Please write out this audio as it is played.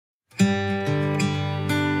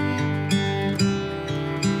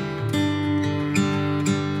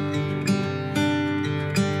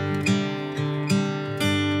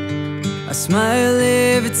Smile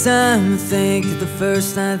every time I think of the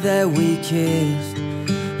first night that we kissed.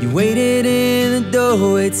 You waited in the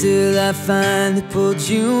doorway till I finally pulled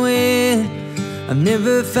you in. I've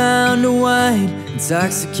never found a wine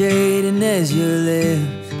intoxicating as your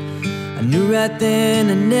lips. I knew right then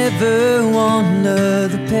I never want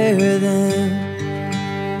another pair of them.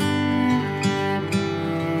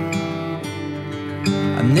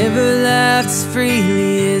 I've never laughed as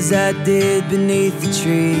freely as I did beneath the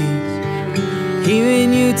trees,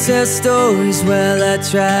 hearing you tell stories while I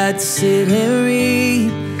tried to sit and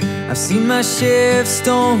read. I've seen my share of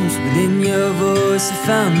storms, but in your voice I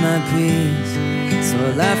found my peace. So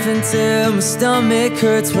I laugh until my stomach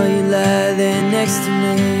hurts while you lie there next to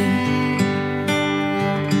me.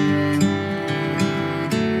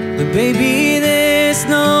 But baby, there's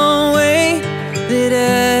no way that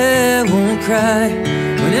I won't cry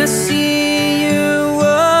when I see you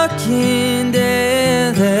walking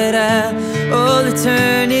down that aisle. All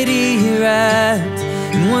eternity wrapped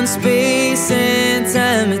in one space and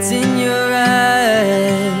time. It's in your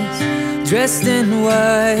eyes, dressed in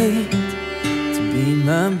white to be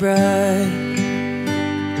my bride.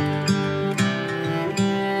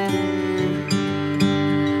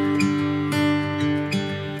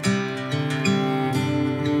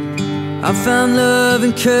 I found love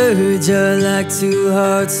and courage are like two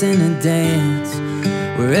hearts in a dance.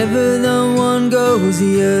 Wherever the one goes,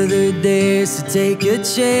 the other dares to take a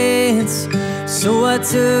chance. So I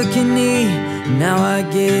took a knee, now I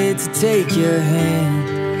get to take your hand.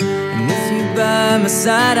 And with you by my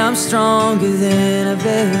side, I'm stronger than I've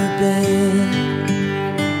ever been.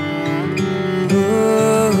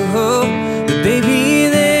 Oh, but baby,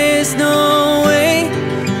 there's no way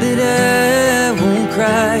that I won't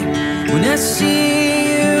cry when I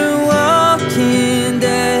see you walking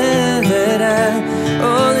down that aisle.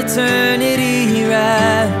 All eternity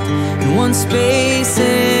wrapped in one space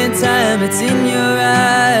and time. It's in your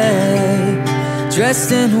eyes,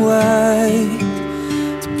 dressed in white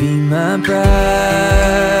to be my bride.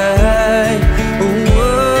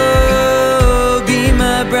 Oh, be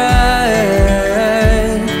my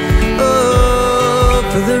bride. Oh,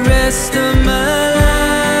 for the rest of my life.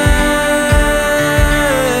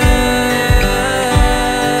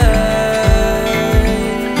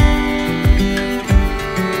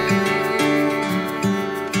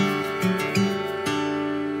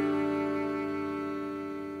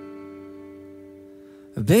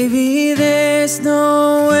 Baby, there's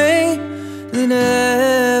no way that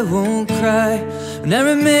I won't cry when I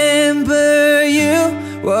remember you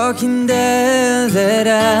walking down that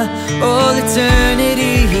aisle. All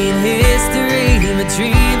eternity in history, my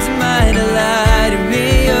dreams and my delight are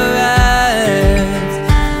in your eyes,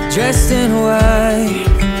 dressed in white.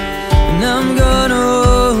 And I'm gonna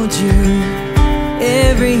hold you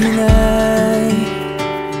every night,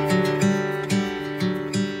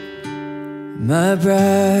 my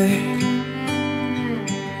bride.